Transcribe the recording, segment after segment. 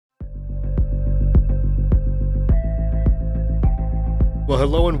Well,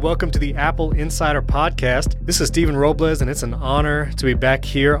 hello and welcome to the Apple Insider Podcast. This is Stephen Robles, and it's an honor to be back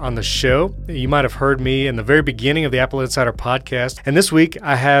here on the show. You might have heard me in the very beginning of the Apple Insider Podcast. And this week,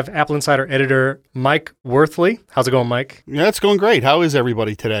 I have Apple Insider editor Mike Worthley. How's it going, Mike? Yeah, it's going great. How is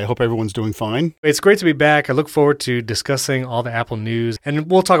everybody today? I hope everyone's doing fine. It's great to be back. I look forward to discussing all the Apple news. And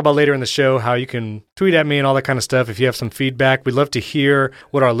we'll talk about later in the show how you can tweet at me and all that kind of stuff if you have some feedback. We'd love to hear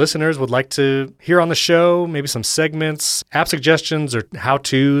what our listeners would like to hear on the show, maybe some segments, app suggestions, or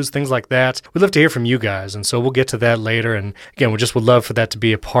how-tos, things like that. We'd love to hear from you guys, and so we'll get to that later. And again, we just would love for that to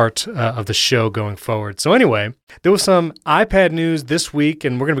be a part of the show going forward. So anyway, there was some iPad news this week,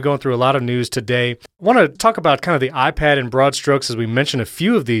 and we're going to be going through a lot of news today. I want to talk about kind of the iPad in broad strokes as we mention a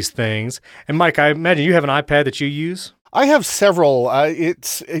few of these things. And Mike, I imagine you have an iPad that you use? I have several.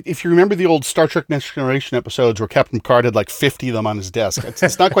 If you remember the old Star Trek Next Generation episodes where Captain Picard had like 50 of them on his desk.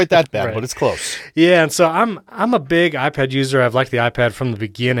 It's not quite that bad, right, but it's close. Yeah, and so I'm a big iPad user. I've liked the iPad from the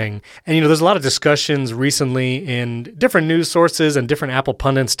beginning. And, there's a lot of discussions recently in different news sources and different Apple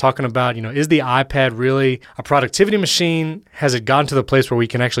pundits talking about, is the iPad really a productivity machine? Has it gotten to the place where we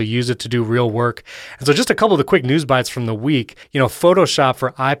can actually use it to do real work? And so just a couple of the quick news bites from the week. Photoshop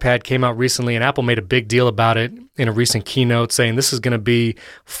for iPad came out recently, and Apple made a big deal about it in a recent keynote, saying this is going to be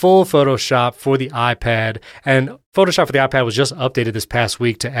full Photoshop for the iPad. And Photoshop for the iPad was just updated this past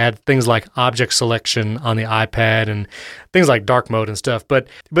week to add things like object selection on the iPad and things like dark mode and stuff. But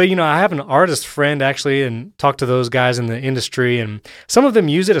I have an artist friend actually and talked to those guys in the industry, and some of them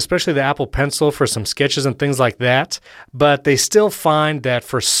use it, especially the Apple Pencil, for some sketches and things like that. But they still find that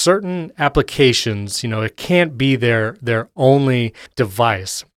for certain applications, it can't be their only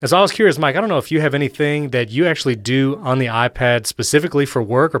device. And so I was curious, Mike, I don't know if you have anything that you actually do on the iPad specifically for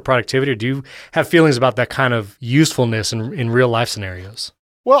work or productivity, or do you have feelings about that kind of usefulness in real life scenarios?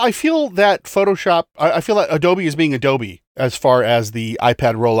 Well, I feel that Photoshop, I feel that Adobe is being Adobe as far as the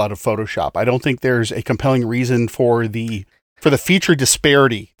iPad rollout of Photoshop. I don't think there's a compelling reason for the feature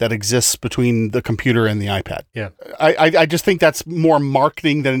disparity that exists between the computer and the iPad. Yeah. I just think that's more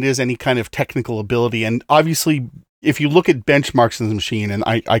marketing than it is any kind of technical ability. And obviously, if you look at benchmarks in the machine, and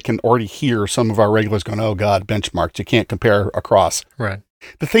I can already hear some of our regulars going, oh God, benchmarks, you can't compare across. Right.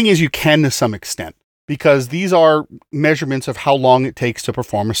 The thing is, you can to some extent, because these are measurements of how long it takes to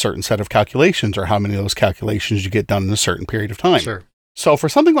perform a certain set of calculations, or how many of those calculations you get done in a certain period of time. Sure. So for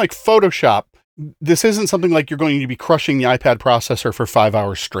something like Photoshop, this isn't something like you're going to be crushing the iPad processor for 5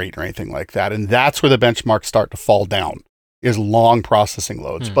 hours straight or anything like that. And that's where the benchmarks start to fall down, is long processing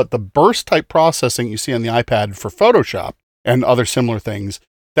loads. But the burst type processing you see on the iPad for Photoshop and other similar things,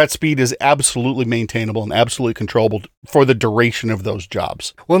 that speed is absolutely maintainable and absolutely controllable for the duration of those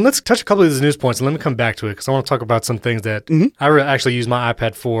jobs. Well, and let's touch a couple of these news points, and let me come back to it, because I want to talk about some things that I actually use my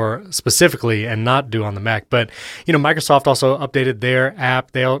iPad for specifically and not do on the Mac. But, Microsoft also updated their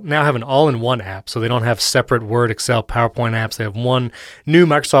app. They now have an all-in-one app, so they don't have separate Word, Excel, PowerPoint apps. They have one new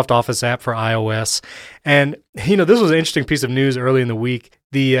Microsoft Office app for iOS. And, this was an interesting piece of news early in the week.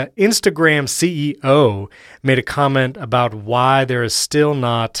 The Instagram CEO made a comment about why there is still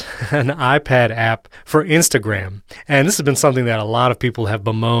not an iPad app for Instagram. And this has been something that a lot of people have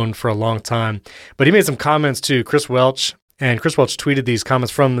bemoaned for a long time. But he made some comments to Chris Welch, and Chris Welch tweeted these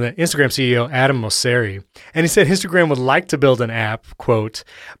comments from the Instagram CEO, Adam Mosseri. And he said Instagram would like to build an app, quote,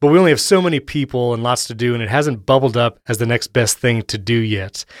 but we only have so many people and lots to do, and it hasn't bubbled up as the next best thing to do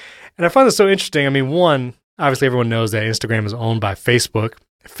yet. And I find this so interesting. I mean, one, obviously, everyone knows that Instagram is owned by Facebook.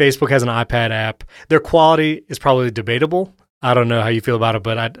 Facebook has an iPad app. Their quality is probably debatable. I don't know how you feel about it,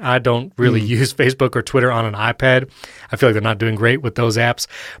 but I don't really use Facebook or Twitter on an iPad. I feel like they're not doing great with those apps.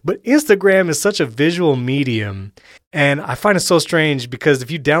 But Instagram is such a visual medium, and I find it so strange because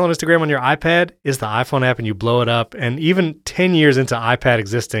if you download Instagram on your iPad, it's the iPhone app and you blow it up. And even 10 years into iPad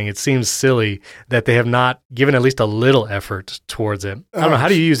existing, it seems silly that they have not given at least a little effort towards it. I don't know. How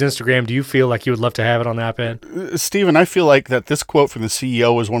do you use Instagram? Do you feel like you would love to have it on the iPad? Stephen, I feel like that this quote from the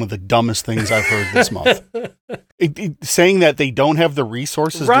CEO is one of the dumbest things I've heard this month. Saying that they don't have the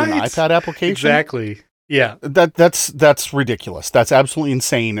resources to do an iPad application? Exactly. Yeah. That's ridiculous. That's absolutely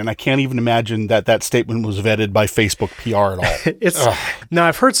insane. And I can't even imagine that statement was vetted by Facebook PR at all. Now,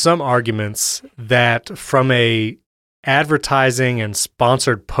 I've heard some arguments that from a advertising and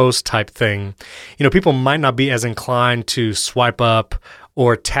sponsored post type thing, people might not be as inclined to swipe up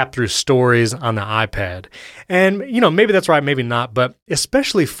or tap through stories on the iPad. And, maybe that's right, maybe not, but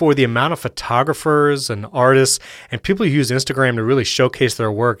especially for the amount of photographers and artists and people who use Instagram to really showcase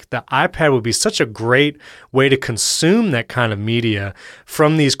their work, the iPad would be such a great way to consume that kind of media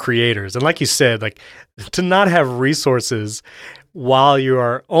from these creators. And like you said, to not have resources while you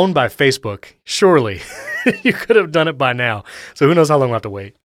are owned by Facebook, surely you could have done it by now. So who knows how long we'll have to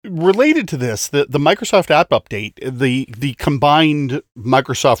wait. Related to this, the Microsoft app update, the combined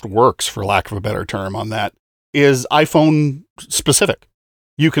Microsoft Works, for lack of a better term on that, is iPhone specific.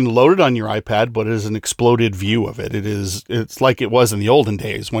 You can load it on your iPad, but it is an exploded view of it. It's like it was in the olden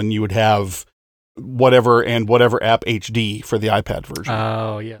days when you would have whatever app HD for the iPad version.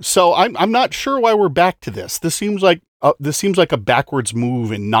 Oh, yeah. So I'm not sure why we're back to this. This seems like a backwards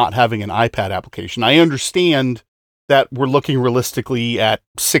move in not having an iPad application. I understand that we're looking realistically at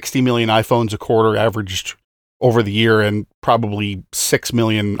 60 million iPhones a quarter averaged over the year and probably 6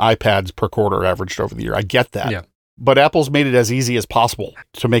 million iPads per quarter averaged over the year. I get that. Yeah. But Apple's made it as easy as possible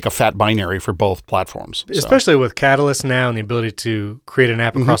to make a fat binary for both platforms. Especially with Catalyst now and the ability to create an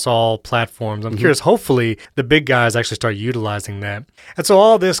app across all platforms. I'm curious, hopefully the big guys actually start utilizing that. And so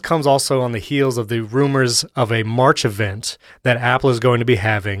all this comes also on the heels of the rumors of a March event that Apple is going to be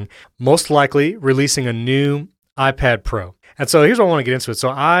having, most likely releasing a new iPad Pro. And so here's what I want to get into it. So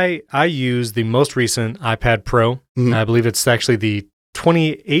I use the most recent iPad Pro. I believe it's actually the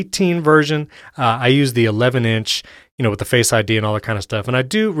 2018 version. I use the 11-inch, with the Face ID and all that kind of stuff. And I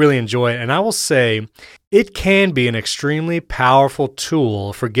do really enjoy it. And I will say it can be an extremely powerful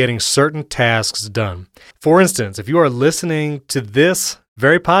tool for getting certain tasks done. For instance, if you are listening to this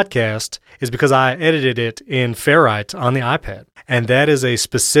very podcast, is because I edited it in Ferrite on the iPad. And that is a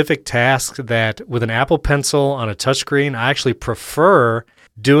specific task that with an Apple Pencil on a touchscreen, I actually prefer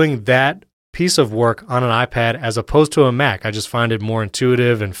doing that piece of work on an iPad as opposed to a Mac. I just find it more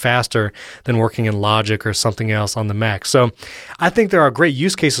intuitive and faster than working in Logic or something else on the Mac. So I think there are great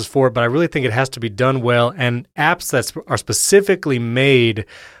use cases for it, but I really think it has to be done well, and apps that are specifically made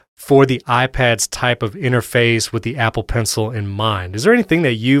for the iPad's type of interface with the Apple Pencil in mind. Is there anything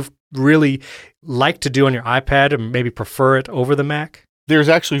that you've really like to do on your iPad and maybe prefer it over the Mac? There's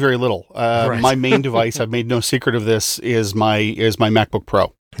actually very little. Right. My main device, I've made no secret of this, is my MacBook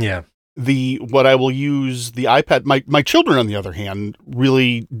Pro. Yeah. What I will use the iPad. My children, on the other hand,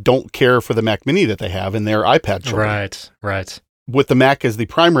 really don't care for the Mac Mini that they have in their iPad children. Right. With the Mac as the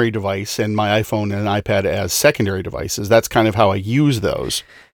primary device and my iPhone and iPad as secondary devices, that's kind of how I use those.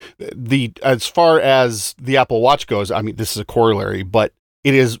 As far as the Apple Watch goes, I mean, this is a corollary, but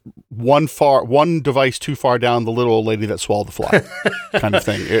it is one device too far down the little old lady that swallowed the fly kind of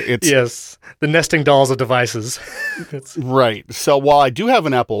thing. It's yes, the nesting dolls of devices. Right. So while I do have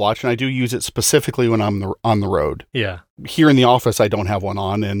an Apple Watch and I do use it specifically when I'm on the road, here in the office I don't have one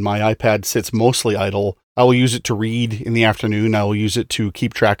on, and my iPad sits mostly idle. I will use it to read in the afternoon. I will use it to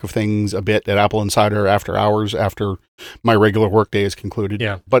keep track of things a bit at Apple Insider after hours, after my regular workday is concluded.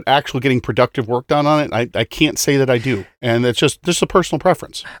 Yeah. But actually getting productive work done on it, I can't say that I do. And it's just a personal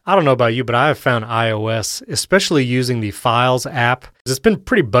preference. I don't know about you, but I have found iOS, especially using the Files app, it's been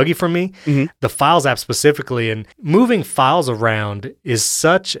pretty buggy for me. The Files app specifically, and moving files around is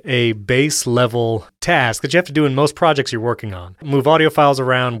such a base level task that you have to do in most projects you're working on. Move audio files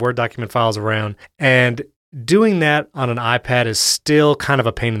around, Word document files around, and doing that on an iPad is still kind of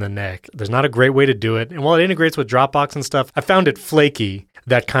a pain in the neck. There's not a great way to do it. And while it integrates with Dropbox and stuff, I found it flaky,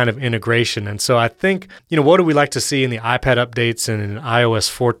 that kind of integration. And so I think, what do we like to see in the iPad updates and in iOS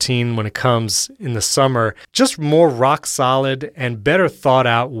 14 when it comes in the summer? Just more rock solid and better thought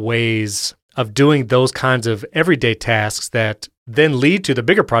out ways of doing those kinds of everyday tasks that then lead to the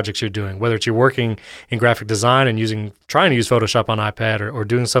bigger projects you're doing, whether it's you're working in graphic design and trying to use Photoshop on iPad or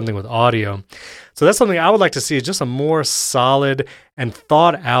doing something with audio. So that's something I would like to see, is just a more solid and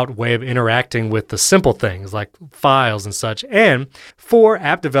thought out way of interacting with the simple things like files and such. And for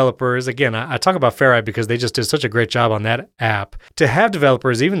app developers, again, I talk about Ferrite because they just did such a great job on that app, to have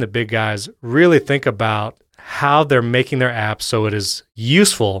developers, even the big guys, really think about how they're making their app so it is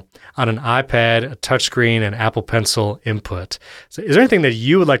useful on an iPad, a touchscreen, and Apple Pencil input. So is there anything that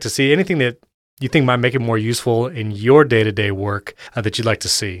you would like to see, anything that you think might make it more useful in your day-to-day work that you'd like to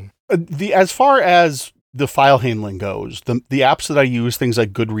see? As far as the file handling goes, the apps that I use, things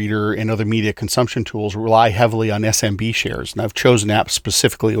like Goodreader and other media consumption tools, rely heavily on SMB shares, and I've chosen apps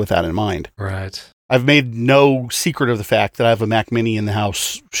specifically with that in mind. Right. I've made no secret of the fact that I have a Mac Mini in the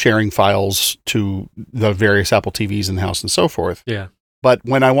house sharing files to the various Apple TVs in the house and so forth. Yeah. But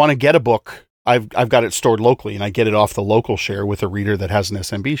when I want to get a book, I've got it stored locally, and I get it off the local share with a reader that has an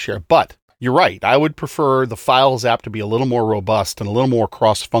SMB share. But you're right. I would prefer the Files app to be a little more robust and a little more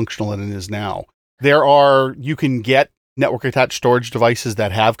cross-functional than it is now. You can get network-attached storage devices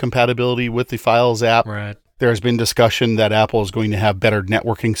that have compatibility with the Files app. Right. There's been discussion that Apple is going to have better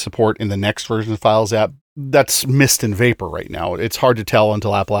networking support in the next version of the Files app that's mist and vapor right now. It's hard to tell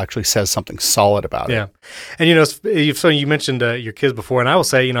until Apple actually says something solid about it. Yeah. And, so you mentioned your kids before, and I will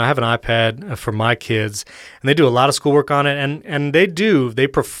say, I have an iPad for my kids, and they do a lot of schoolwork on it, and they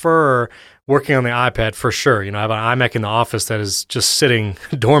prefer working on the iPad for sure. I have an iMac in the office that is just sitting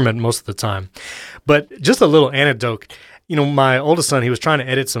dormant most of the time. But just a little anecdote, my oldest son, he was trying to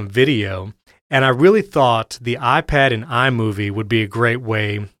edit some video, and I really thought the iPad and iMovie would be a great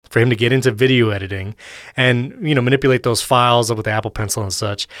way for him to get into video editing and, manipulate those files with the Apple Pencil and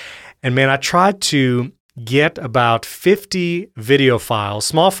such. And man, I tried to get about 50 video files,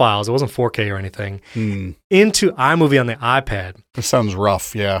 small files, it wasn't 4K or anything, into iMovie on the iPad. That sounds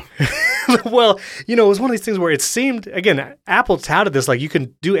rough, yeah. Well, it was one of these things where it seemed, again, Apple touted this, like you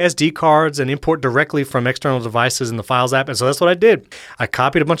can do SD cards and import directly from external devices in the Files app. And so that's what I did. I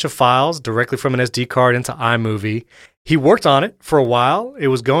copied a bunch of files directly from an SD card into iMovie. He worked on it for a while. It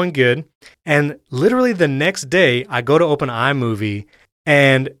was going good. And literally the next day, I go to open iMovie,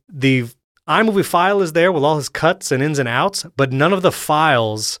 and the iMovie file is there with all his cuts and ins and outs, but none of the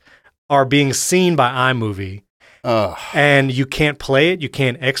files are being seen by iMovie. And you can't play it, you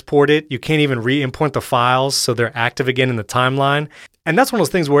can't export it, you can't even re-import the files so they're active again in the timeline. And that's one of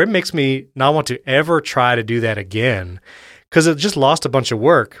those things where it makes me not want to ever try to do that again because it just lost a bunch of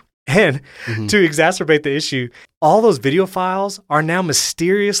work. And to exacerbate the issue, all those video files are now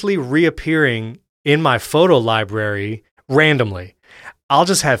mysteriously reappearing in my photo library randomly. I'll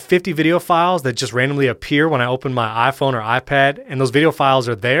just have 50 video files that just randomly appear when I open my iPhone or iPad, and those video files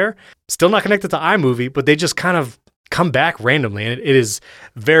are there, still not connected to iMovie, but they just kind of come back randomly, and it is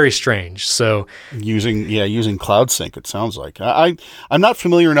very strange. So using Cloud Sync, it sounds like. I'm not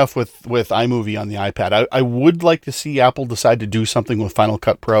familiar enough with iMovie on the iPad. I would like to see Apple decide to do something with Final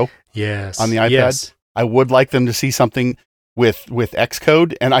Cut Pro on the iPad. Yes. I would like them to see something with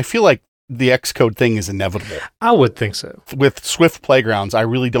Xcode, and I feel like the Xcode thing is inevitable. I would think so. With Swift Playgrounds, I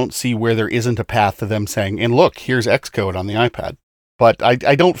really don't see where there isn't a path to them saying, and look, here's Xcode on the iPad. But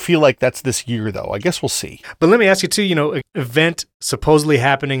I don't feel like that's this year, though. I guess we'll see. But let me ask you, too, an event supposedly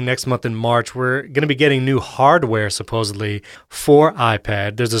happening next month in March. We're going to be getting new hardware, supposedly, for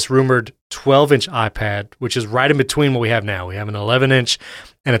iPad. There's this rumored 12-inch iPad, which is right in between what we have now. We have an 11-inch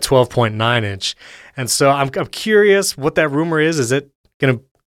and a 12.9-inch. And so I'm curious what that rumor is. Is it going to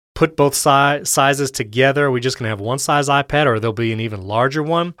put both sizes together? Are we just going to have one size iPad, or there'll be an even larger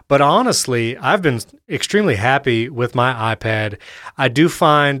one? But honestly, I've been extremely happy with my iPad. I do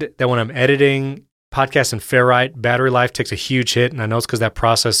find that when I'm editing podcasts in Ferrite, battery life takes a huge hit, and I know it's because that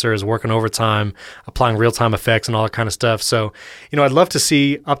processor is working overtime, applying real-time effects and all that kind of stuff. So, I'd love to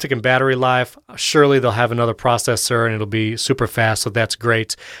see uptick in battery life. Surely they'll have another processor, and it'll be super fast, so that's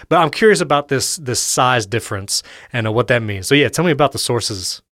great. But I'm curious about this size difference and what that means. So yeah, tell me about the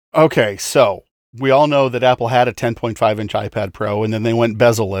sources. Okay, so we all know that Apple had a 10.5-inch iPad Pro, and then they went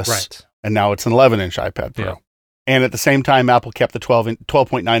bezel-less, right, and now it's an 11-inch iPad Pro. Yeah. And at the same time, Apple kept the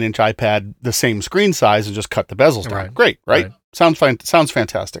 12.9-inch iPad the same screen size and just cut the bezels down. Right. Great, right? Sounds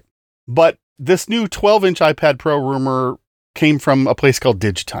fantastic. But this new 12-inch iPad Pro rumor came from a place called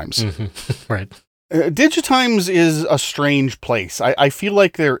Digitimes. Mm-hmm. Right. Digitimes is a strange place. I feel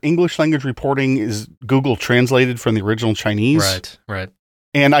like their English language reporting is Google translated from the original Chinese. Right.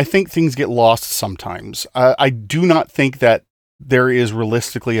 And I think things get lost sometimes. I do not think that there is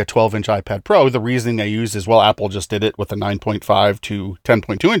realistically a 12-inch iPad Pro. The reasoning they used is, well, Apple just did it with the 9.5 to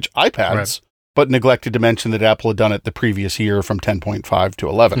 10.2-inch iPads, but neglected to mention that Apple had done it the previous year from 10.5 to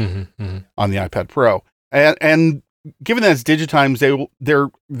 11 on the iPad Pro. And given that it's Digitimes,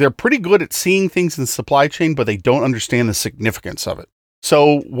 they're pretty good at seeing things in the supply chain, but they don't understand the significance of it.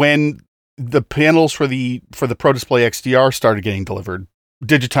 So when the panels for the Pro Display XDR started getting delivered,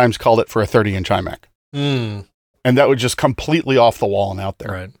 Digitimes called it for a 30-inch iMac. And that was just completely off the wall and out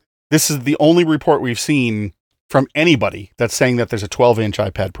there. Right. This is the only report we've seen from anybody that's saying that there's a 12-inch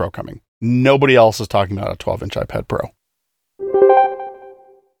iPad Pro coming. Nobody else is talking about a 12-inch iPad Pro.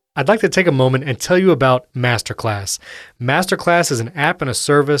 I'd like to take a moment and tell you about Masterclass. Masterclass is an app and a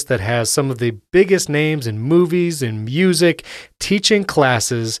service that has some of the biggest names in movies and music teaching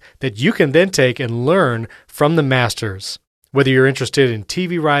classes that you can then take and learn from the masters. Whether you're interested in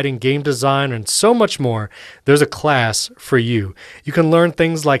TV writing, game design, and so much more, there's a class for you. You can learn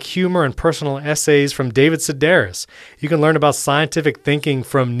things like humor and personal essays from David Sedaris. You can learn about scientific thinking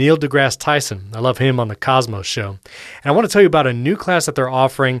from Neil deGrasse Tyson. I love him on the Cosmos Show. And I want to tell you about a new class that they're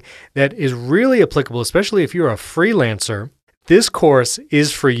offering that is really applicable, especially if you're a freelancer. This course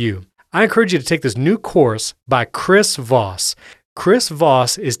is for you. I encourage you to take this new course by Chris Voss. Chris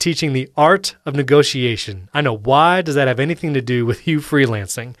Voss is teaching the art of negotiation. I know. Why does that have anything to do with you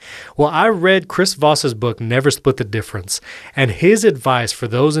freelancing? Well, I read Chris Voss's book, Never Split the Difference, and his advice for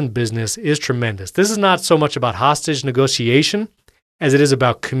those in business is tremendous. This is not so much about hostage negotiation as it is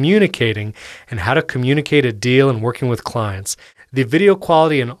about communicating and how to communicate a deal and working with clients. The video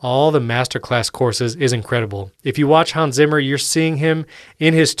quality in all the masterclass courses is incredible. If you watch Hans Zimmer, you're seeing him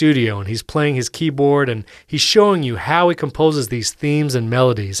in his studio and he's playing his keyboard and he's showing you how he composes these themes and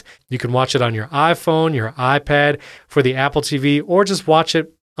melodies. You can watch it on your iPhone, your iPad, for the Apple TV, or just watch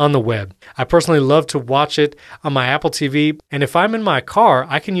it on the web. I personally love to watch it on my Apple TV, and if I'm in my car,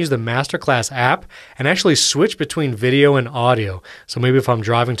 I can use the Masterclass app and actually switch between video and audio. So maybe if I'm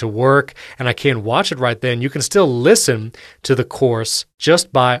driving to work and I can't watch it right then, you can still listen to the course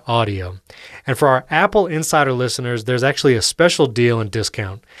just by audio. And for our Apple Insider listeners, there's actually a special deal and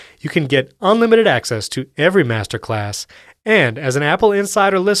discount. You can get unlimited access to every Masterclass, and as an Apple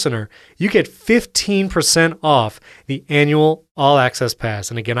Insider listener, you get 15% off the annual All Access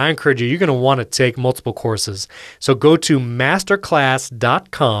Pass. And again, I encourage you, you're going to want to take multiple courses. So go to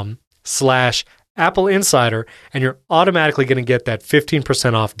masterclass.com/Apple Insider, and you're automatically going to get that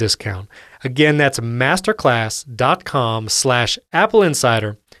 15% off discount. Again, that's masterclass.com/Apple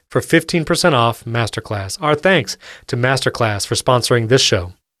Insider for 15% off Masterclass. Our thanks to Masterclass for sponsoring this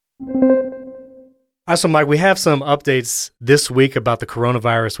show. So, Mike, we have some updates this week about the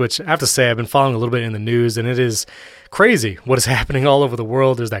coronavirus, which I have to say I've been following a little bit in the news, and it is crazy what is happening all over the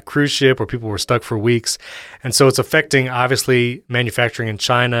world. There's that cruise ship where people were stuck for weeks. And so it's affecting, obviously, manufacturing in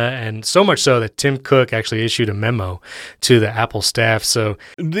China, and so much so that Tim Cook actually issued a memo to the Apple staff. So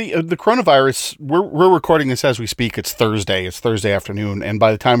the coronavirus, we're recording this as we speak. It's Thursday. It's Thursday afternoon. And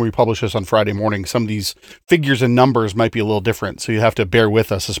by the time we publish this on Friday morning, some of these figures and numbers might be a little different. So you have to bear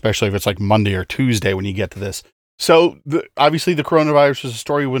with us, especially if it's like Monday or Tuesday when you get to this. So obviously the coronavirus is a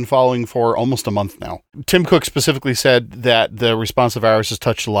story we've been following for almost a month now. Tim Cook specifically said that the responsive virus has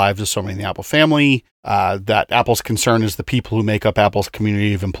touched the lives of so many in the Apple family, that Apple's concern is the people who make up Apple's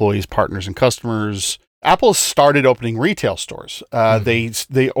community of employees, partners, and customers. Apple started opening retail stores. They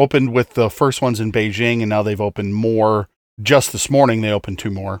opened with the first ones in Beijing, and now they've opened more. Just this morning, they opened 2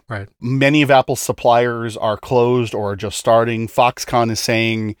 more. Right. Many of Apple's suppliers are closed or are just starting. Foxconn is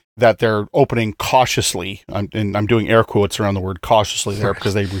saying that they're opening cautiously. And I'm doing air quotes around the word cautiously there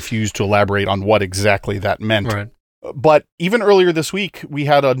because they refuse to elaborate on what exactly that meant. Right. But even earlier this week, we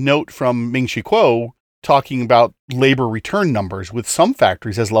had a note from Ming-Chi Kuo talking about labor return numbers with some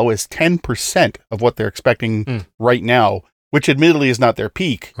factories as low as 10% of what they're expecting right now, which admittedly is not their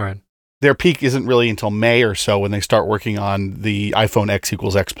peak. Right. Their peak isn't really until May or so when they start working on the iPhone X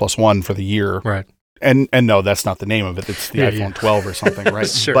equals X plus 1 for the year. Right. And no, that's not the name of it. It's the iPhone 12 or something, right?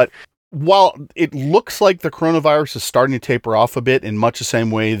 Sure. But while it looks like the coronavirus is starting to taper off a bit in much the same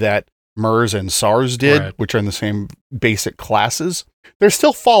way that MERS and SARS did, which are in the same basic classes, there's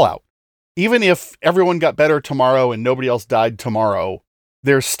still fallout. Even if everyone got better tomorrow and nobody else died tomorrow,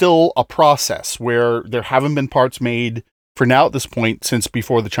 there's still a process where there haven't been parts made for now at this point since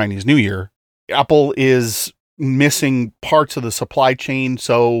before the Chinese New Year. Apple is missing parts of the supply chain,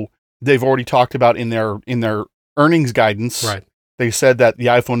 so they've already talked about in their earnings guidance. Right. They said that the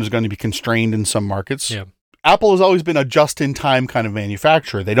iPhone is going to be constrained in some markets. Yeah. Apple has always been a just-in-time kind of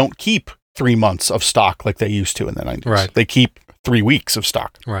manufacturer. They don't keep 3 months of stock like they used to in the 90s. Right. They keep 3 weeks of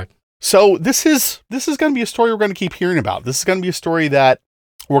stock. Right. So this is going to be a story we're going to keep hearing about. This is going to be a story that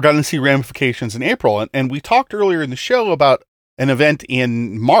we're going to see ramifications in April. And we talked earlier in the show about an event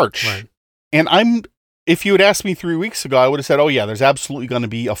in March. Right. And if you had asked me 3 weeks ago, I would have said, oh yeah, there's absolutely going to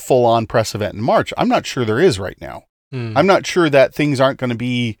be a full-on press event in March. I'm not sure there is right now. I'm not sure that things aren't going to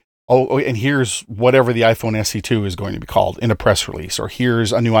be, and here's whatever the iPhone SE2 is going to be called in a press release, or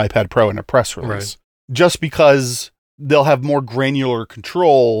here's a new iPad Pro in a press release. Right. Just because they'll have more granular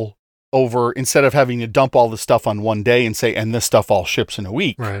control over, instead of having to dump all the stuff on one day and say, and this stuff all ships in a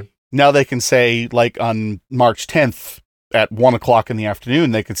week. Right. Now they can say, like on March 10th at 1 o'clock in the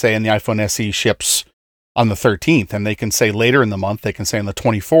afternoon, they can say, and the iPhone SE ships on the 13th. And they can say later in the month, they can say on the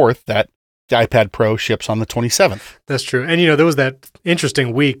 24th that the iPad Pro ships on the 27th. That's true. And, there was that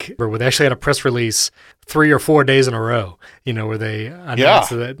interesting week where they actually had a press release 3 or 4 days in a row, where they announced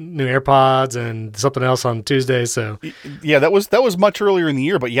the new AirPods and something else on Tuesday. So yeah, that was much earlier in the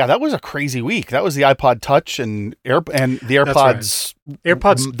year, but yeah, that was a crazy week. That was the iPod Touch and the AirPods,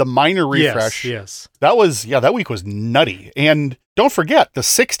 AirPods, the minor refresh. Yes. That week was nutty. And don't forget, the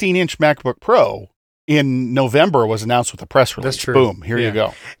 16-inch MacBook Pro in November was announced with a press release. That's true. Boom, here you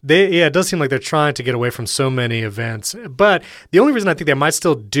go. It does seem like they're trying to get away from so many events. But the only reason I think they might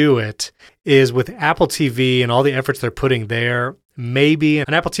still do it is with Apple TV and all the efforts they're putting there. maybe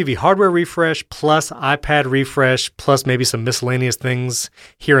an Apple TV hardware refresh plus iPad refresh plus maybe some miscellaneous things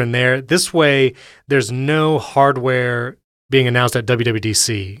here and there. This way, there's no hardware being announced at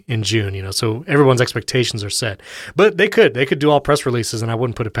WWDC in June, so everyone's expectations are set. But they could do all press releases, and I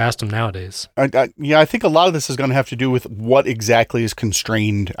wouldn't put it past them nowadays. I think a lot of this is going to have to do with what exactly is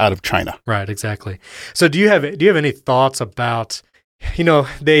constrained out of China. Right, exactly. So do you have any thoughts about,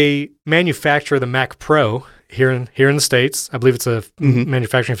 they manufacture the Mac Pro here in the States. I believe it's a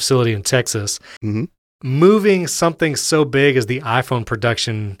manufacturing facility in Texas. Mm-hmm. Moving something so big as the iPhone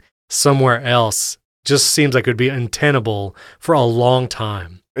production somewhere else just seems like it would be untenable for a long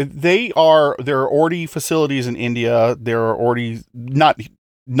time. There are already facilities in India. There are already not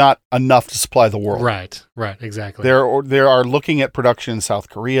enough to supply the world. Right, exactly. They are looking at production in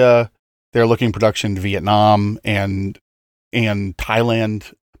South Korea. They're looking at production in Vietnam and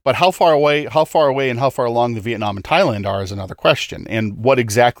Thailand. But how far away and how far along the Vietnam and Thailand are is another question. And what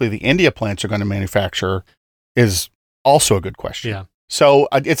exactly the India plants are going to manufacture is also a good question. Yeah. So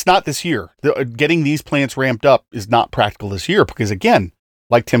it's not this year. Getting these plants ramped up is not practical this year because, again,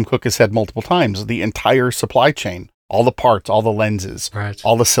 like Tim Cook has said multiple times, the entire supply chain, all the parts, all the lenses,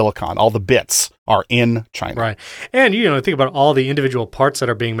 all the silicon, all the bits are in China. Right. And, think about all the individual parts that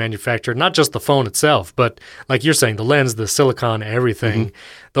are being manufactured, not just the phone itself, but like you're saying, the lens, the silicon, everything,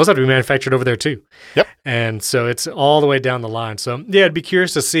 those have to be manufactured over there too. Yep. And so it's all the way down the line. So, yeah, I'd be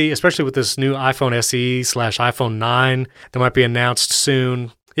curious to see, especially with this new iPhone SE/iPhone 9 that might be announced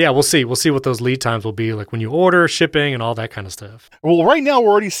soon. Yeah, we'll see. We'll see what those lead times will be, like when you order, shipping, and all that kind of stuff. Well, right now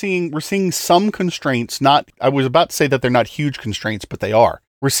we're seeing some constraints. I was about to say that they're not huge constraints, but they are.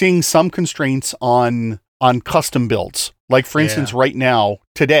 We're seeing some constraints on custom builds. Like, for instance, right now,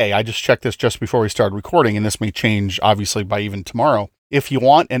 today, I just checked this just before we started recording, and this may change, obviously, by even tomorrow. If you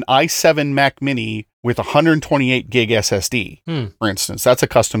want an i7 Mac Mini with 128 gig SSD, for instance, that's a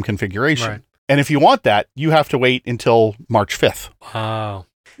custom configuration. Right. And if you want that, you have to wait until March 5th. Wow.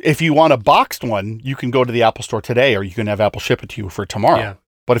 If you want a boxed one, you can go to the Apple Store today, or you can have Apple ship it to you for tomorrow. Yeah.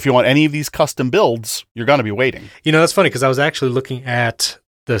 But if you want any of these custom builds, you're going to be waiting. That's funny because I was actually looking at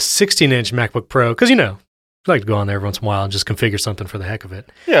the 16-inch MacBook Pro because, I like to go on there every once in a while and just configure something for the heck of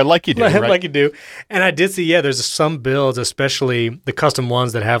it. Yeah, like you do, right? Like you do. And I did see, there's some builds, especially the custom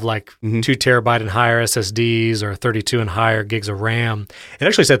ones that have like 2 terabyte and higher SSDs or 32 and higher gigs of RAM. It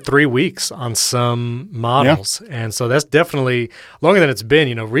actually said 3 weeks on some models. Yeah. And so that's definitely longer than it's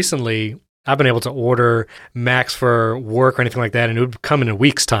been. Recently I've been able to order Macs for work or anything like that, and it would come in a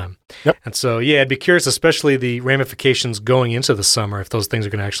week's time. Yep. And so, I'd be curious, especially the ramifications going into the summer, if those things are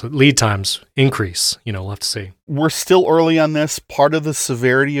going to actually, lead times increase. We'll have to see. We're still early on this. Part of the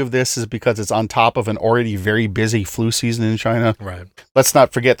severity of this is because it's on top of an already very busy flu season in China. Right. Let's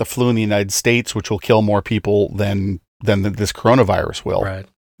not forget the flu in the United States, which will kill more people than this coronavirus will. Right.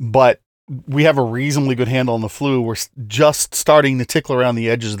 But we have a reasonably good handle on the flu. We're just starting to tickle around the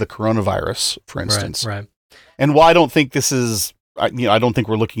edges of the coronavirus, for instance. Right. And while I don't think this is, I don't think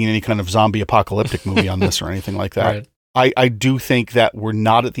we're looking at any kind of zombie apocalyptic movie on this or anything like that. Right. I do think that we're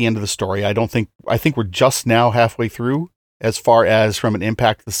not at the end of the story. I think we're just now halfway through as far as from an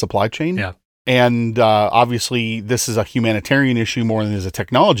impact to the supply chain. Yeah. And obviously this is a humanitarian issue more than it is a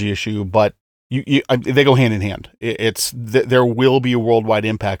technology issue, but they go hand in hand. There will be a worldwide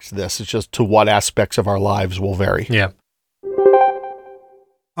impact to this. It's just to what aspects of our lives will vary. Yeah.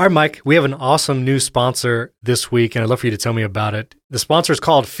 All right, Mike, we have an awesome new sponsor this week, and I'd love for you to tell me about it. The sponsor is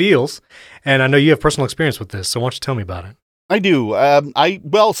called Feels, and I know you have personal experience with this, so why don't you tell me about it? I do.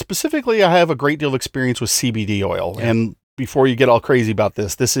 Specifically, I have a great deal of experience with CBD oil, and before you get all crazy about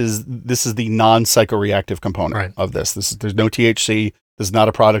this is the non-psychoreactive component of this. There's no THC. This is not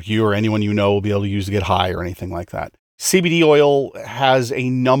a product you or anyone you know will be able to use to get high or anything like that. CBD oil has a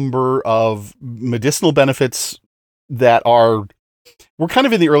number of medicinal benefits that we're kind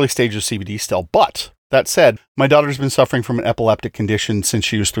of in the early stages of CBD still. But that said, my daughter's been suffering from an epileptic condition since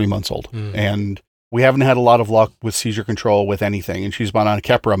she was 3 months old. And we haven't had a lot of luck with seizure control with anything. And she's been on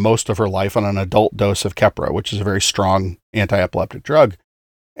Keppra most of her life on an adult dose of Keppra, which is a very strong anti-epileptic drug.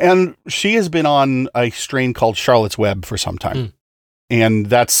 And she has been on a strain called Charlotte's Web for some time. And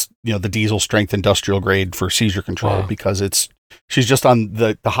that's, the diesel strength industrial grade for seizure control because she's just on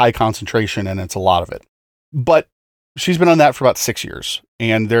the high concentration and it's a lot of it. But she's been on that for about 6 years.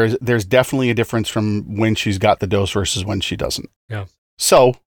 And there's definitely a difference from when she's got the dose versus when she doesn't. Yeah.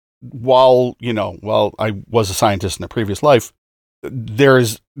 So while I was a scientist in a previous life, there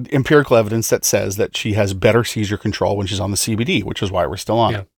is empirical evidence that says that she has better seizure control when she's on the CBD, which is why we're still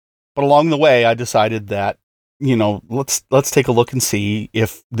on it. But along the way, I decided that, let's take a look and see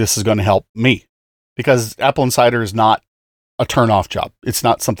if this is going to help me, because apple cider is not a turn-off job. It's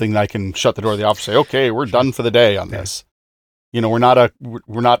not something that I can shut the door of the office and say, okay, we're done for the day on this. We're not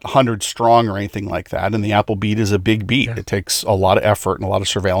 100 strong or anything like that. And the Apple beat is a big beat. Yeah. It takes a lot of effort and a lot of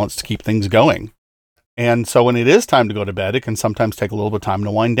surveillance to keep things going. And so when it is time to go to bed, it can sometimes take a little bit of time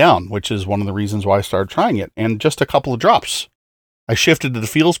to wind down, which is one of the reasons why I started trying it. And just a couple of drops. I shifted to the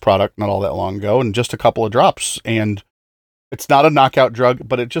Feels product not all that long ago, and just a couple of drops. And it's not a knockout drug,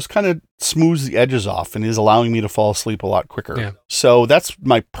 but it just kind of smooths the edges off and is allowing me to fall asleep a lot quicker. Yeah. So that's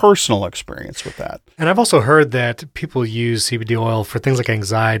my personal experience with that. And I've also heard that people use CBD oil for things like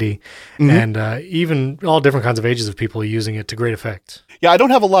anxiety and even all different kinds of ages of people using it to great effect. Yeah, I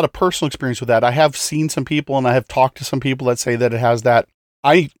don't have a lot of personal experience with that. I have seen some people and I have talked to some people that say that it has that.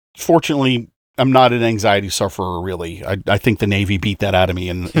 I, fortunately, am not an anxiety sufferer, really. I think the Navy beat that out of me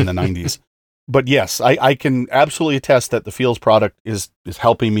in the 90s. But yes, I can absolutely attest that the Feels product is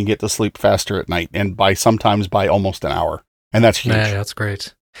helping me get to sleep faster at night, and sometimes by almost an hour. And that's huge. Yeah, that's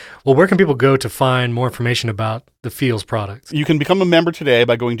great. Well, where can people go to find more information about the Feels product? You can become a member today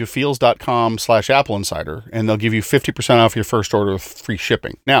by going to feels.com/Apple Insider, and they'll give you 50% off your first order with free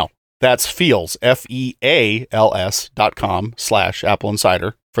shipping. Now, that's Feels, FEALS.com/Apple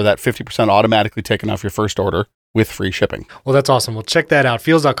Insider for that 50% automatically taken off your first order with free shipping. Well, that's awesome. Well, check that out,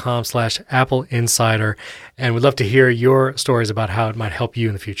 feels.com/Apple Insider. And we'd love to hear your stories about how it might help you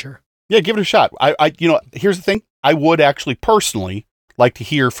in the future. Yeah, give it a shot. Here's the thing. I would actually personally like to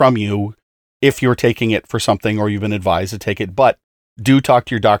hear from you if you're taking it for something or you've been advised to take it, but do talk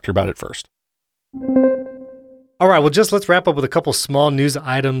to your doctor about it first. All right, well, let's wrap up with a couple small news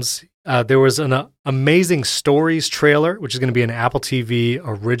items. There was an Amazing Stories trailer, which is going to be an Apple TV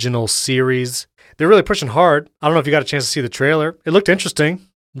original series. They're really pushing hard. I don't know if you got a chance to see the trailer. It looked interesting.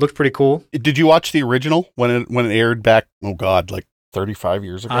 It looked pretty cool. Did you watch the original when it aired back, like 35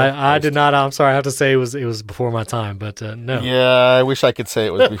 years ago? I did not. I'm sorry. I have to say it was before my time, but no. Yeah, I wish I could say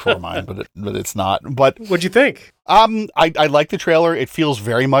it was before mine, but it's not. But what'd you think? I like the trailer. It feels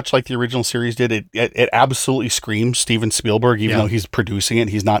very much like the original series did. It absolutely screams Steven Spielberg, even though he's producing it.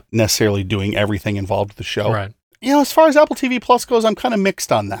 He's not necessarily doing everything involved with the show. Right. As far as Apple TV Plus goes, I'm kind of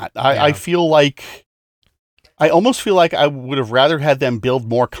mixed on that. I almost feel like I would have rather had them build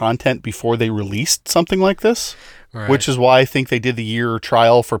more content before they released something like this. Right. Which is why I think they did the year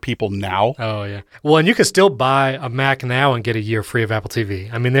trial for people now. Oh, yeah. Well, and you can still buy a Mac now and get a year free of Apple TV.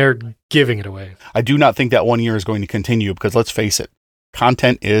 I mean, they're giving it away. I do not think that 1 year is going to continue because let's face it,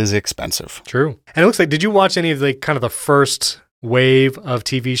 content is expensive. True. And it looks like, did you watch any of the first wave of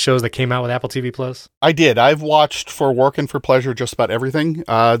TV shows that came out with Apple TV Plus? I did. I've watched for work and for pleasure just about everything.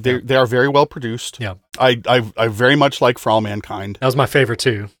 They are very well produced. Yeah. I very much like For All Mankind. That was my favorite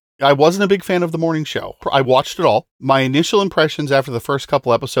too. I wasn't a big fan of The Morning Show. I watched it all. My initial impressions after the first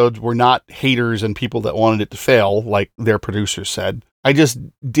couple episodes were not haters and people that wanted it to fail, like their producers said. I just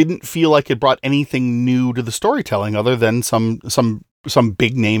didn't feel like it brought anything new to the storytelling other than some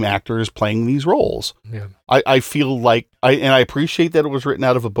big name actors playing these roles. Yeah. I feel like I appreciate that it was written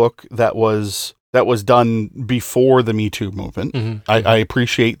out of a book that was done before the Me Too movement. Mm-hmm. I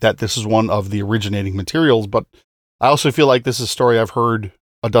appreciate that this is one of the originating materials, but I also feel like this is a story I've heard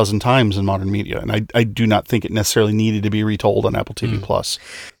a dozen times in modern media, and I do not think it necessarily needed to be retold on Apple TV Plus.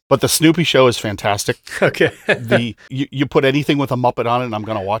 But the Snoopy show is fantastic. Okay. You put anything with a Muppet on it, and I'm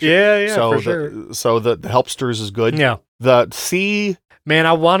going to watch it. Yeah, for sure. So the Helpsters is good. Yeah. The C... Man,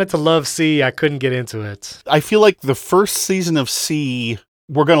 I wanted to love C. I couldn't get into it. I feel like the first season of C,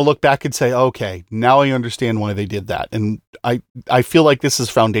 we're going to look back and say, okay, now I understand why they did that. And I feel like this is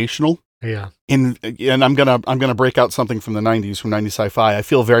foundational. Yeah. And I'm gonna break out something from the 90s, from 90s sci-fi. I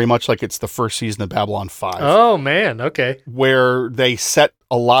feel very much like it's the first season of Babylon 5. Oh man, okay. Where they set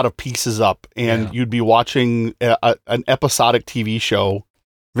a lot of pieces up, and you'd be watching an episodic TV show,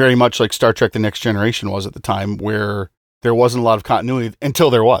 very much like Star Trek: The Next Generation was at the time, where there wasn't a lot of continuity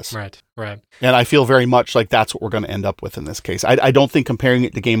until there was. Right. And I feel very much like that's what we're going to end up with in this case. I don't think comparing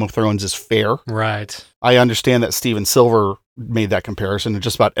it to Game of Thrones is fair. Right. I understand that Steven Silver made that comparison, and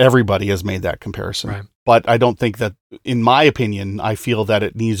just about everybody has made that comparison. Right. But I don't think that, in my opinion, I feel that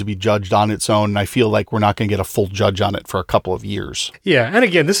it needs to be judged on its own. And I feel like we're not going to get a full judge on it for a couple of years. Yeah. And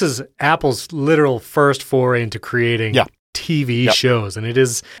again, this is Apple's literal first foray into creating TV shows. And it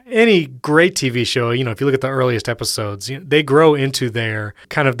is any great TV show, if you look at the earliest episodes, they grow into their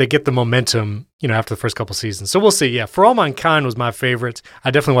they get the momentum, after the first couple seasons. So we'll see. Yeah. For All Mankind was my favorite.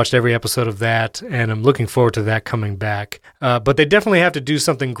 I definitely watched every episode of that, and I'm looking forward to that coming back. But they definitely have to do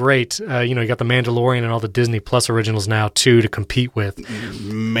something great. You got The Mandalorian and all the Disney Plus originals now too to compete with.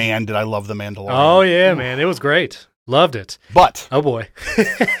 Man, did I love The Mandalorian. Oh yeah, man. It was great. Loved it. But Oh boy.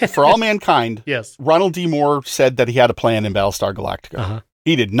 for all mankind, Yes. Ronald D. Moore said that he had a plan in Battlestar Galactica. Uh-huh.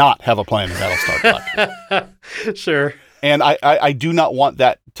 He did not have a plan in Battlestar Galactica. Sure. And I do not want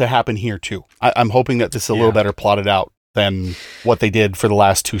that to happen here, too. I'm hoping that this is a little better plotted out than what they did for the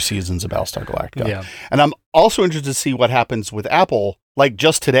last 2 seasons of Battlestar Galactica. Yeah. And I'm also interested to see what happens with Apple. Like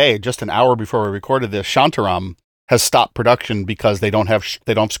just today, just an hour before we recorded this, Shantaram has stopped production because they don't have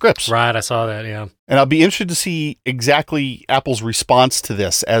scripts. Right, I saw that, yeah. And I'll be interested to see exactly Apple's response to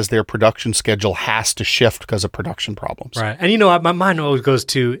this as their production schedule has to shift because of production problems. Right. And my mind always goes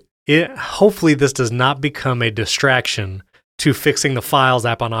to it. Hopefully this does not become a distraction to fixing the Files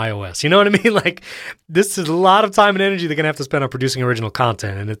app on iOS. You know what I mean? Like, this is a lot of time and energy they're going to have to spend on producing original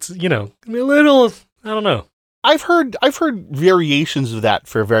content. And it's, gonna be a little, I don't know. I've heard variations of that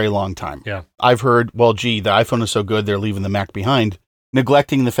for a very long time. Yeah. I've heard, well, gee, the iPhone is so good, they're leaving the Mac behind,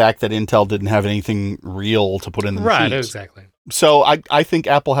 neglecting the fact that Intel didn't have anything real to put in the machines. Right, exactly. So I think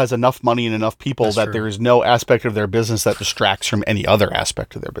Apple has enough money and enough people That's that true. there is no aspect of their business that distracts from any other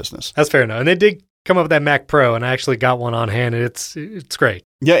aspect of their business. That's fair enough. And they did come up with that Mac Pro, and I actually got one on hand, and it's great.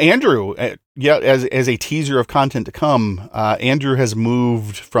 Yeah, Andrew, as a teaser of content to come, Andrew has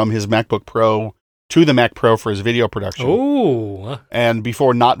moved from his MacBook Pro to the Mac Pro for his video production. Oh. And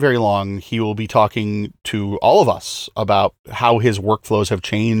before not very long, he will be talking to all of us about how his workflows have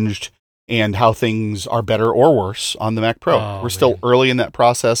changed and how things are better or worse on the Mac Pro. Oh, We're still early in that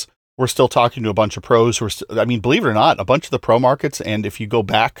process. We're still talking to a bunch of pros who are, believe it or not, a bunch of the pro markets. And if you go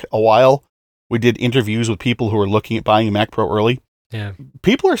back a while, we did interviews with people who are looking at buying a Mac Pro early. Yeah.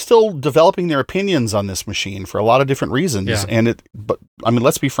 People are still developing their opinions on this machine for a lot of different reasons. Yeah. But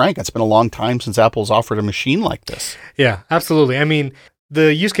let's be frank, it's been a long time since Apple's offered a machine like this. Yeah, absolutely. I mean,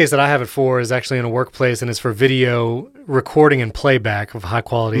 the use case that I have it for is actually in a workplace, and it's for video recording and playback of high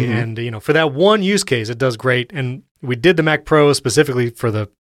quality. Mm-hmm. And, for that one use case, it does great. And we did the Mac Pro specifically for the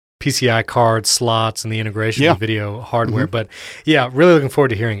PCI card slots and the integration of video hardware. Mm-hmm. But yeah, really looking forward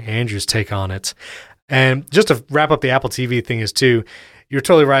to hearing Andrew's take on it. And just to wrap up the Apple TV thing is too, you're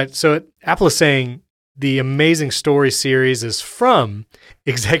totally right. So Apple is saying the Amazing Story series is from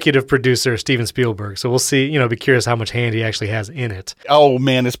executive producer Steven Spielberg. So we'll see, be curious how much hand he actually has in it. Oh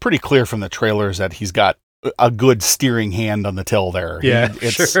man, it's pretty clear from the trailers that he's got a good steering hand on the till there. Yeah,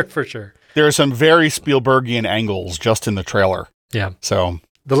 for sure. There are some very Spielbergian angles just in the trailer. Yeah. So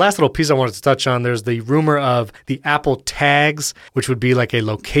the last little piece I wanted to touch on, there's the rumor of the Apple Tags, which would be like a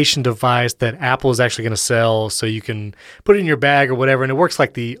location device that Apple is actually going to sell so you can put it in your bag or whatever. And it works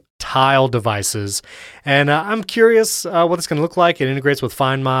like the Tile devices. And I'm curious what it's going to look like. It integrates with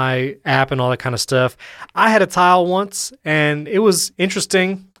Find My app and all that kind of stuff. I had a Tile once, and it was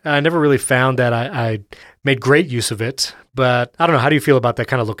interesting. I never really found that I made great use of it. But I don't know. How do you feel about that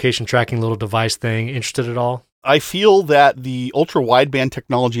kind of location tracking little device thing? Interested at all? I feel that the ultra-wideband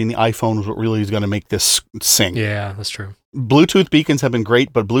technology in the iPhone is what really is going to make this sing. Yeah, that's true. Bluetooth beacons have been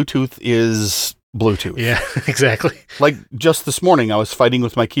great, but Bluetooth is Bluetooth. Yeah, exactly. Like just this morning, I was fighting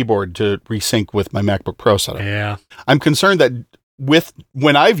with my keyboard to resync with my MacBook Pro setup. Yeah. I'm concerned that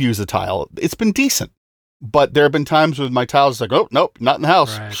when I've used the Tile, it's been decent. But there have been times with my Tiles, like, oh, nope, not in the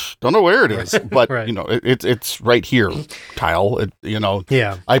house. Right. Don't know where it is. But, Right. it's right here, Tile.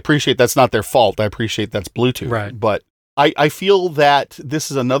 Yeah. I appreciate that's not their fault. I appreciate that's Bluetooth. Right. But I feel that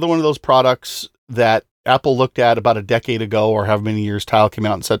this is another one of those products that Apple looked at about a decade ago or however many years Tile came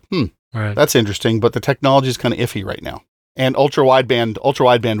out and said, Right. that's interesting, but the technology is kind of iffy right now. And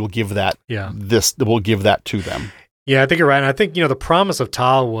ultra-wideband will give that, will give that to them. Yeah, I think you're right. And I think, the promise of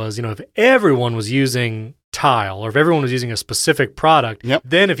Tile was, if everyone was using Tile or if everyone was using a specific product,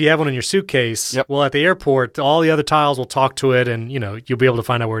 then if you have one in your suitcase, well, at the airport, all the other Tiles will talk to it and, you'll be able to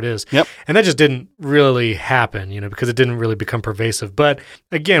find out where it is. Yep. And that just didn't really happen, because it didn't really become pervasive. But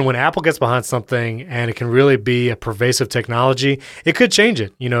again, when Apple gets behind something and it can really be a pervasive technology, it could change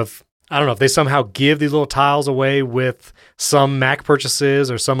it. I don't know if they somehow give these little Tiles away with some Mac purchases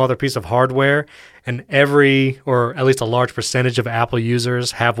or some other piece of hardware, and or at least a large percentage of Apple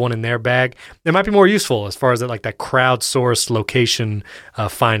users have one in their bag, it might be more useful as far as that crowdsourced location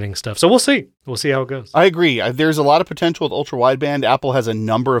finding stuff. So we'll see. We'll see how it goes. I agree. There's a lot of potential with ultra wideband. Apple has a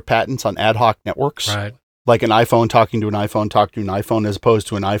number of patents on ad hoc networks. Right. Like an iPhone talking to an iPhone, as opposed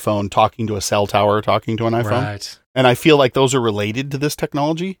to an iPhone talking to a cell tower talking to an iPhone. Right. And I feel like those are related to this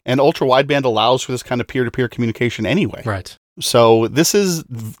technology. And ultra wideband allows for this kind of peer-to-peer communication anyway. Right. So this is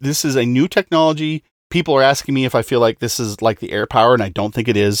a new technology. People are asking me if I feel like this is like the AirPower, and I don't think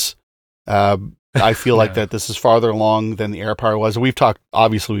it is. I feel like that this is farther along than the AirPower was. We've talked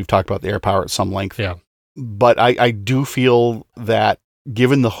about the AirPower at some length. Yeah. But I do feel that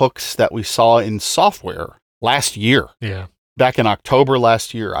given the hooks that we saw in software last year. Yeah. Back in October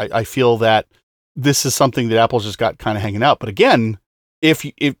last year. I feel that this is something that Apple's just got kind of hanging out. But again, if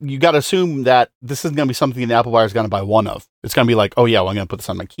you got to assume that this isn't going to be something an Apple buyer is going to buy one of. It's going to be like, oh yeah, well, I'm going to put this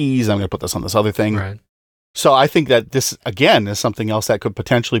on my keys. I'm going to put this on this other thing. Right. So I think that this, again, is something else that could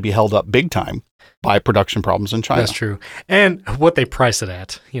potentially be held up big time by production problems in China. That's true. And what they price it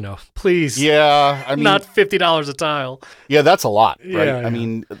at, please. Yeah. I mean, not $50 a tile. Yeah, that's a lot, right? Yeah, I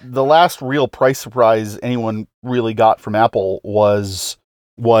mean, the last real price surprise anyone really got from Apple was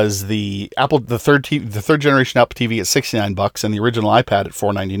the third generation Apple TV at $69 and the original iPad at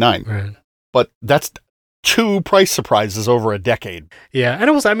 $499. Right. But that's 2 price surprises over a decade. Yeah,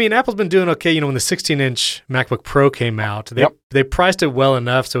 and Apple's been doing okay. When the 16-inch MacBook Pro came out, they priced it well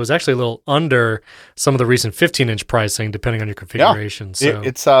enough, so it was actually a little under some of the recent 15-inch pricing, depending on your configuration. Yeah. So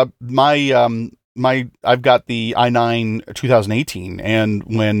it's I've got the i9 2018, and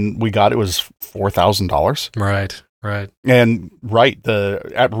when we got it was $4,000. Right. And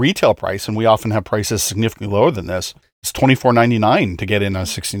at retail price, and we often have prices significantly lower than this, it's $24.99 to get in a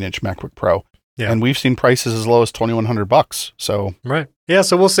 16-inch MacBook Pro. Yeah. And we've seen prices as low as $2,100. So right. Yeah,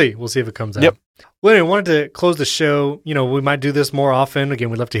 so we'll see. We'll see if it comes out. Yep. Well, anyway, I wanted to close the show. We might do this more often. Again,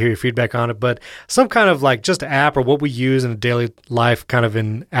 we'd love to hear your feedback on it, but some kind of like just app or what we use in daily life, kind of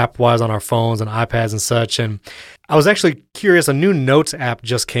in app-wise on our phones and iPads and such. And I was actually curious, a new Notes app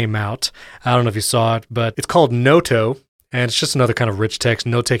just came out. I don't know if you saw it, but it's called Noto. And it's just another kind of rich text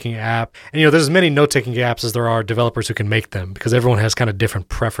note-taking app. And, there's as many note-taking apps as there are developers who can make them because everyone has kind of different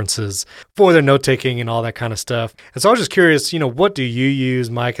preferences for their note-taking and all that kind of stuff. And so I was just curious, what do you use,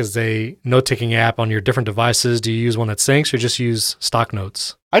 Mike, as a note-taking app on your different devices? Do you use one that syncs or just use stock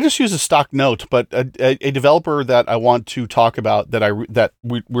notes? I just use a stock note, but a developer that I want to talk about that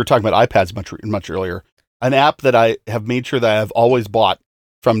we were talking about iPads much earlier, an app that I have made sure that I have always bought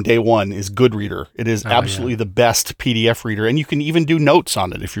from day one is Goodreader. It is absolutely the best PDF reader, and you can even do notes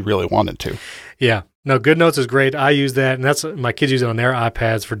on it if you really wanted to. Yeah. No, GoodNotes is great. I use that, and that's my kids use it on their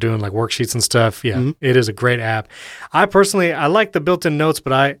iPads for doing like worksheets and stuff. Yeah, It is a great app. I personally like the built-in notes,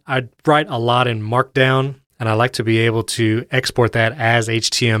 but I write a lot in Markdown, and I like to be able to export that as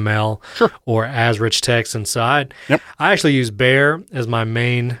HTML or as rich text. And so I actually use Bear as my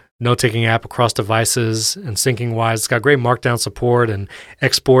main note-taking app across devices and syncing-wise. It's got great Markdown support and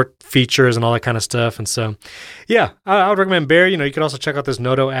export features and all that kind of stuff. And so, yeah, I would recommend Bear. You could also check out this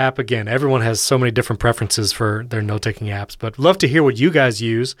Noto app. Again, everyone has so many different preferences for their note-taking apps, but love to hear what you guys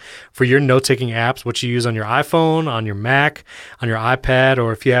use for your note-taking apps, what you use on your iPhone, on your Mac, on your iPad,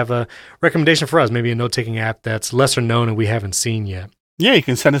 or if you have a recommendation for us, maybe a note-taking app that's lesser known and we haven't seen yet. Yeah, you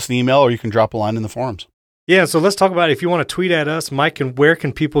can send us an email or you can drop a line in the forums. Yeah, so let's talk about it. If you want to tweet at us, Mike, and where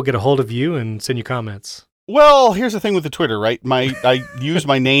can people get a hold of you and send you comments? Well, here's the thing with the Twitter, right? I use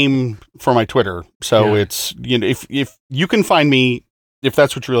my name for my Twitter, so it's if you can find me if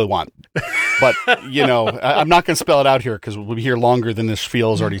that's what you really want, but I'm not going to spell it out here because we'll be here longer than this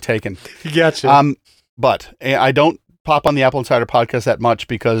spiel is already taken. Gotcha. But I don't pop on the Apple Insider podcast that much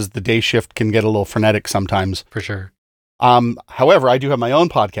because the day shift can get a little frenetic sometimes. For sure. However, I do have my own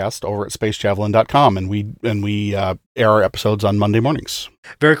podcast over at spacejavelin.com, and we air our episodes on Monday mornings.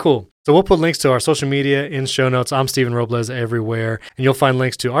 Very cool. So we'll put links to our social media in show notes. I'm Stephen Robles everywhere, and you'll find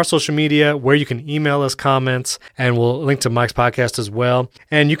links to our social media where you can email us comments, and we'll link to Mike's podcast as well.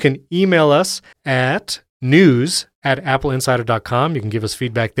 And you can email us at news@appleinsider.com. You can give us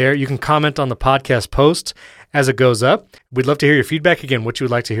feedback there. You can comment on the podcast post as it goes up. We'd love to hear your feedback. Again, what you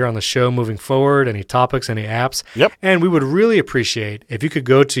would like to hear on the show moving forward, any topics, any apps. Yep. And we would really appreciate if you could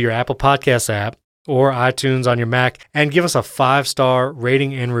go to your Apple Podcasts app or iTunes on your Mac and give us a 5-star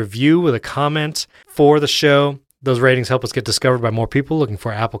rating and review with a comment for the show. Those ratings help us get discovered by more people looking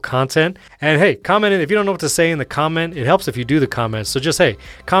for Apple content. And hey, comment it. If you don't know what to say in the comment, it helps if you do the comments. So just,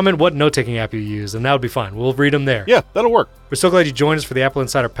 comment what note-taking app you use, and that would be fine. We'll read them there. Yeah, that'll work. We're so glad you joined us for the Apple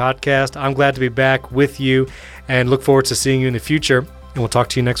Insider Podcast. I'm glad to be back with you and look forward to seeing you in the future. And we'll talk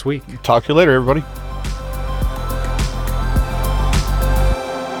to you next week. Talk to you later, everybody.